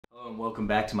Welcome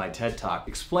back to my TED Talk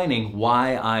explaining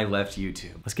why I left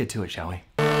YouTube. Let's get to it, shall we?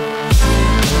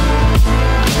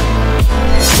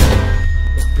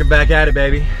 Get back at it,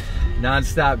 baby.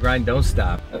 Non-stop grind, don't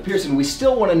stop. Now, Pierson, we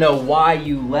still want to know why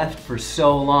you left for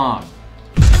so long.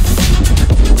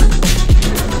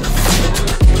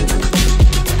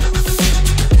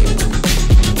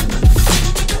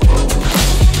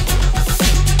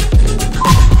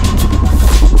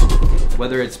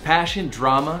 Whether it's passion,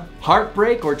 drama,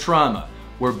 heartbreak, or trauma,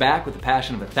 we're back with the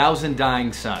passion of 1,000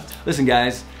 dying sons. Listen,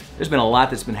 guys, there's been a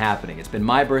lot that's been happening. It's been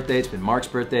my birthday, it's been Mark's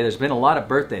birthday, there's been a lot of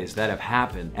birthdays that have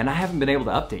happened, and I haven't been able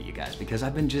to update you guys because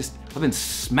I've been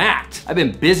smacked. I've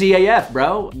been busy AF,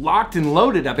 bro. Locked and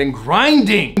loaded, I've been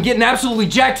grinding. I'm getting absolutely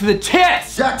jacked to the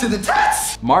tits! Jacked to the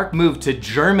tits! Mark moved to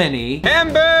Germany.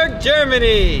 Hamburg,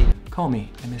 Germany! Call me,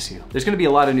 I miss you. There's gonna be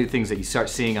a lot of new things that you start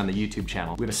seeing on the YouTube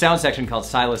channel. We have a sound section called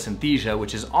Synesthesia,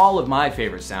 which is all of my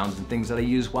favorite sounds and things that I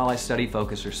use while I study,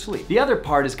 focus, or sleep. The other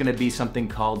part is gonna be something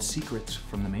called Secrets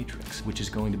from the Matrix, which is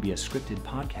going to be a scripted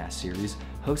podcast series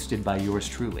hosted by yours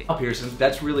truly. Oh, Pierson,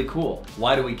 that's really cool.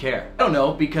 Why do we care? I don't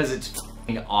know, because it's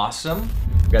awesome.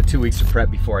 I've got 2 weeks to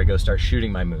prep before I go start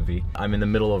shooting my movie. I'm in the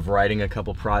middle of writing a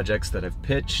couple projects that I've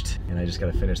pitched, and I just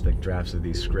gotta finish the drafts of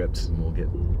these scripts and we'll get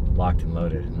locked and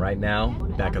loaded. And right now,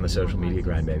 back on the social media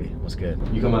grind, baby. What's good?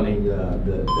 You come on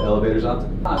the elevators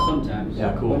often? Sometimes.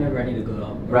 Yeah, cool. Whenever I need to go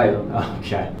up. Right, oh,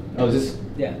 okay. Oh, is this?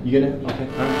 Yeah. You gonna? Okay,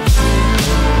 all right.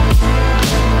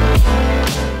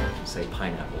 Say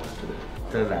pineapple after the.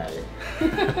 Today.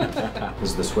 This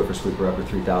is the Swiffer Sweeper Upper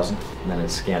 3000, and then it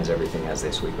scans everything as they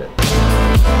sweep it.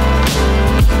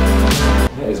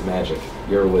 That is magic.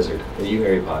 You're a wizard. Are you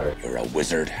Harry Potter? You're a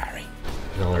wizard, Harry.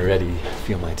 I can already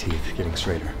feel my teeth getting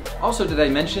straighter. Also, did I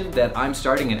mention that I'm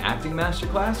starting an acting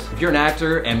masterclass? If you're an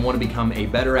actor and want to become a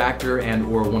better actor and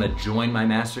or want to join my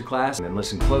masterclass, then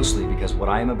listen closely because what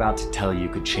I am about to tell you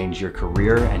could change your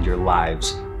career and your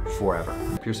lives forever.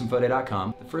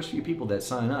 PiersonFodé.com. The first few people that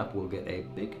sign up will get a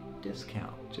big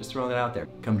discount. Just throwing it out there.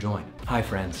 Come join. Hi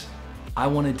friends. I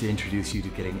wanted to introduce you to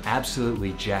getting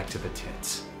absolutely jacked to the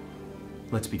tits.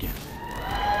 Let's begin.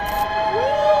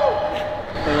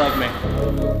 They love me.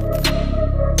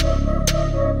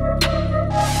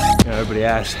 You know, everybody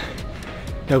asks,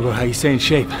 "Yo, bro, how you stay in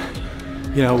shape?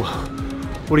 You know,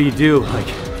 what do you do? Like,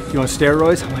 you on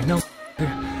steroids?" I'm like, "No,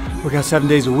 work out 7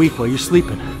 days a week while you're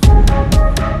sleeping."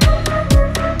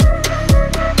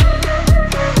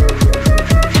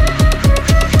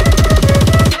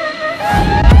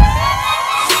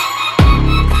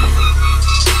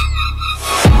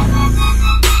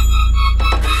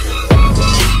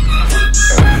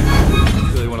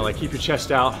 Keep your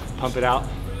chest out, pump it out,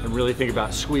 and really think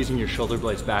about squeezing your shoulder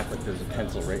blades back like there's a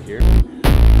pencil right here.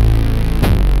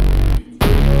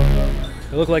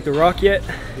 I look like The Rock yet?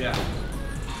 Yeah.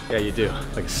 Yeah, you do.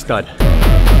 Like a stud.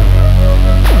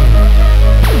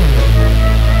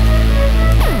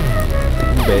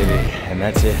 Baby, and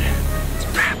that's it. It's a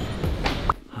wrap.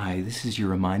 Hi, this is your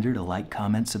reminder to like,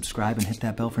 comment, subscribe, and hit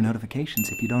that bell for notifications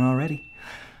if you don't already.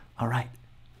 All right,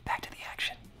 back to the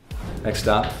action. Next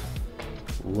stop.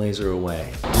 Laser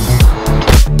away. I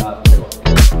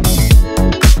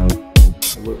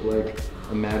look like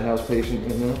a madhouse patient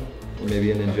right now, or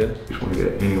maybe a ninja. Just want to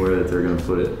get anywhere that they're going to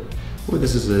put it. Or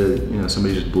this is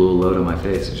somebody just blew a load on my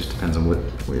face. It just depends on what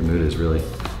your mood is, really.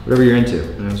 Whatever you're into.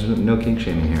 There's no kink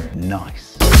shaming here.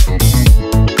 Nice.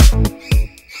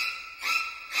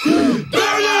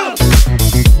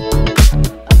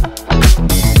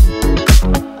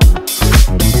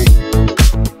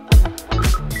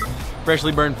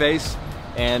 Freshly burned face,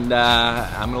 and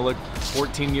I'm gonna look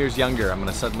 14 years younger. I'm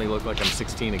gonna suddenly look like I'm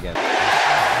 16 again.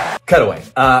 Cutaway.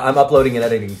 I'm uploading and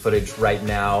editing footage right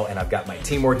now, and I've got my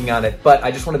team working on it, but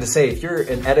I just wanted to say, if you're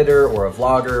an editor or a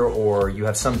vlogger, or you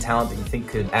have some talent that you think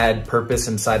could add purpose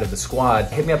inside of the squad,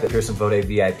 hit me up at Pierson Fodé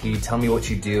VIP, tell me what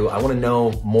you do. I wanna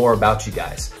know more about you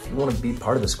guys. If you wanna be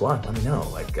part of the squad, let me know.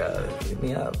 Like, hit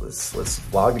me up. Let's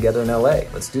vlog together in LA.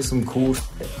 Let's do some cool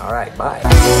shit. All right, bye.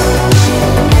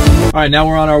 All right, now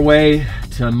we're on our way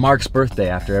to Mark's birthday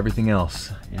after everything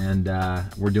else. And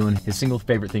we're doing his single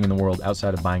favorite thing in the world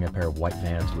outside of buying a pair of white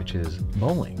Vans, which is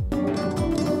bowling.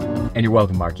 And you're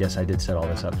welcome, Mark. Yes, I did set all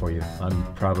this up for you. I'm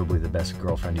probably the best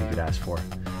girlfriend you could ask for.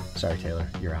 Sorry, Taylor,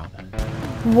 you're out.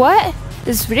 What?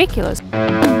 This is ridiculous.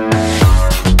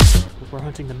 We're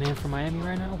hunting the man from Miami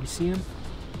right now. We see him.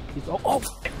 He's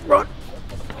Run!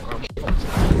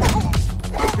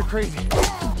 You're crazy.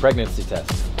 Pregnancy test.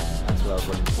 That's what I was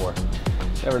looking for.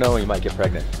 Never know when you might get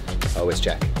pregnant. Always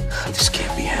check. This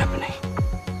can't be happening.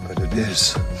 But it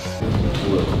is.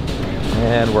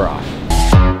 And we're off.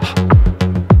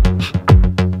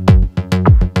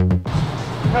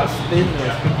 thin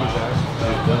those cookies are.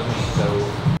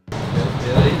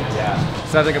 Yeah.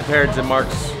 It's nothing compared to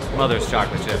Mark's mother's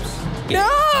chocolate chips. No!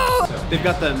 They've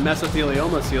got the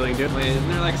mesothelioma ceiling, dude. Wait, isn't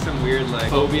there like some weird like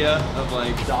phobia of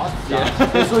like dots? Yeah.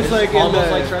 This looks like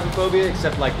almost like trypophobia,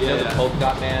 except like you know, the polka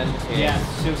dot man. And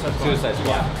Suicide Squad.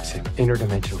 Yeah. It's an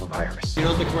interdimensional virus. You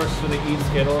know the commercials where they eat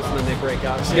Skittles and then they break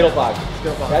out? Skittle Box.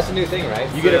 That's a new thing, right?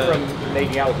 You get it from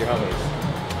making out with your homies.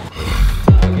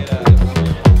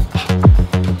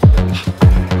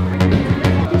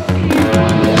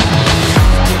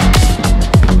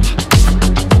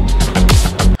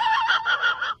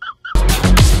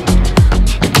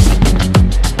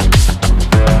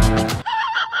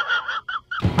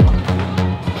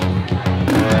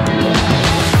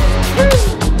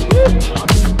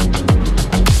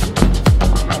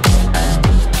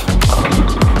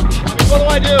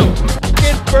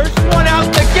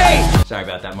 Sorry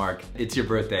about that, Mark. It's your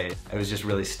birthday. I was just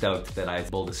really stoked that I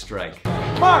pulled a strike.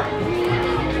 Mark!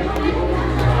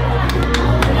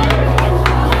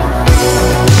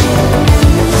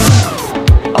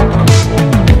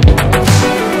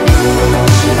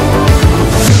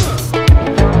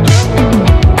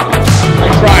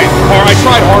 I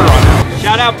tried harder on that.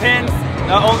 Shout out Pins,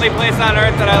 the only place on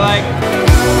earth that I like.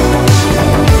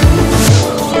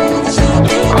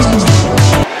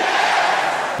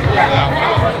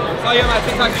 Oh yeah, my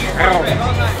TikTok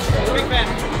big fan.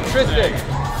 Tristan.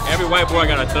 Every white boy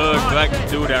got a thug black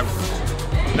dude that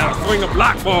now swing a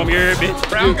block for him, you hear me?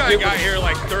 Brown guy got here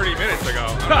like 30 minutes ago.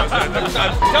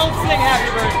 Don't sing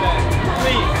happy birthday,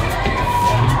 please.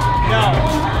 No.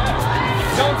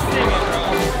 Don't sing it, bro.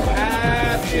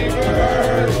 Happy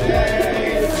birthday to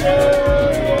you.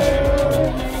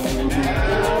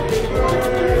 Happy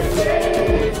birthday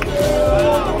to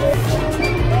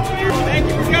you. Thank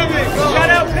you for coming. Shout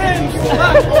out Pins. The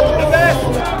best.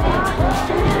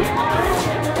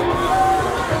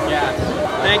 Yeah.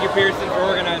 Thank you, Pierson, for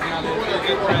organizing all this. We're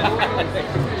good friends.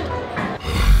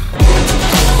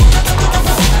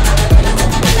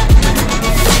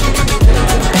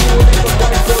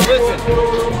 Listen,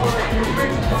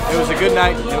 it was a good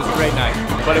night, it was a great night,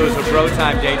 but it was a bro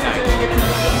time date night.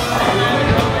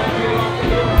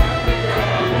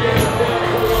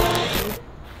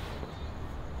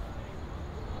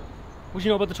 What you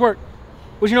know about the twerk?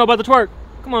 What you know about the twerk?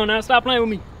 Come on now, stop playing with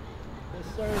me.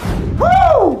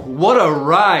 Woo! What a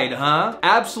ride, huh?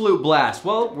 Absolute blast.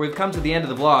 Well, we've come to the end of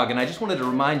the vlog, and I just wanted to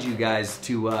remind you guys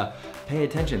to pay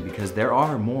attention because there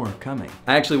are more coming.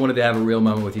 I actually wanted to have a real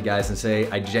moment with you guys and say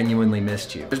I genuinely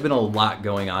missed you. There's been a lot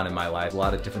going on in my life. A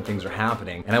lot of different things are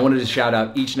happening, and I wanted to shout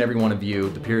out each and every one of you,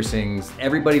 the piercings,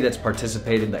 everybody that's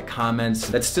participated, that comments,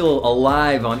 that's still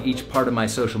alive on each part of my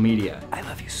social media. I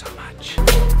love you so much.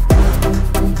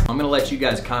 I'm gonna let you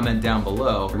guys comment down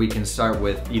below. We can start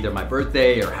with either my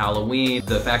birthday or Halloween,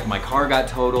 the fact my car got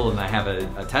totaled and I have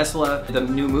a Tesla, the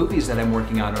new movies that I'm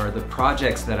working on, or the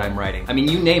projects that I'm writing. I mean,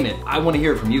 you name it. I wanna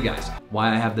hear it from you guys.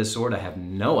 Why I have this sword, I have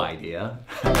no idea.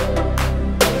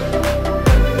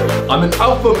 I'm an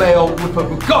alpha male with a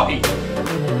Bugatti.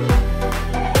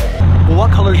 Well,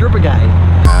 what color's your Bugatti?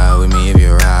 Ride with me if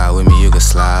you ride with me, you can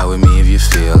slide with me if you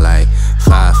feel like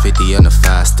 550 on the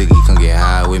 5 sticky, come get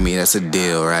high with me, that's a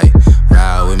deal, right?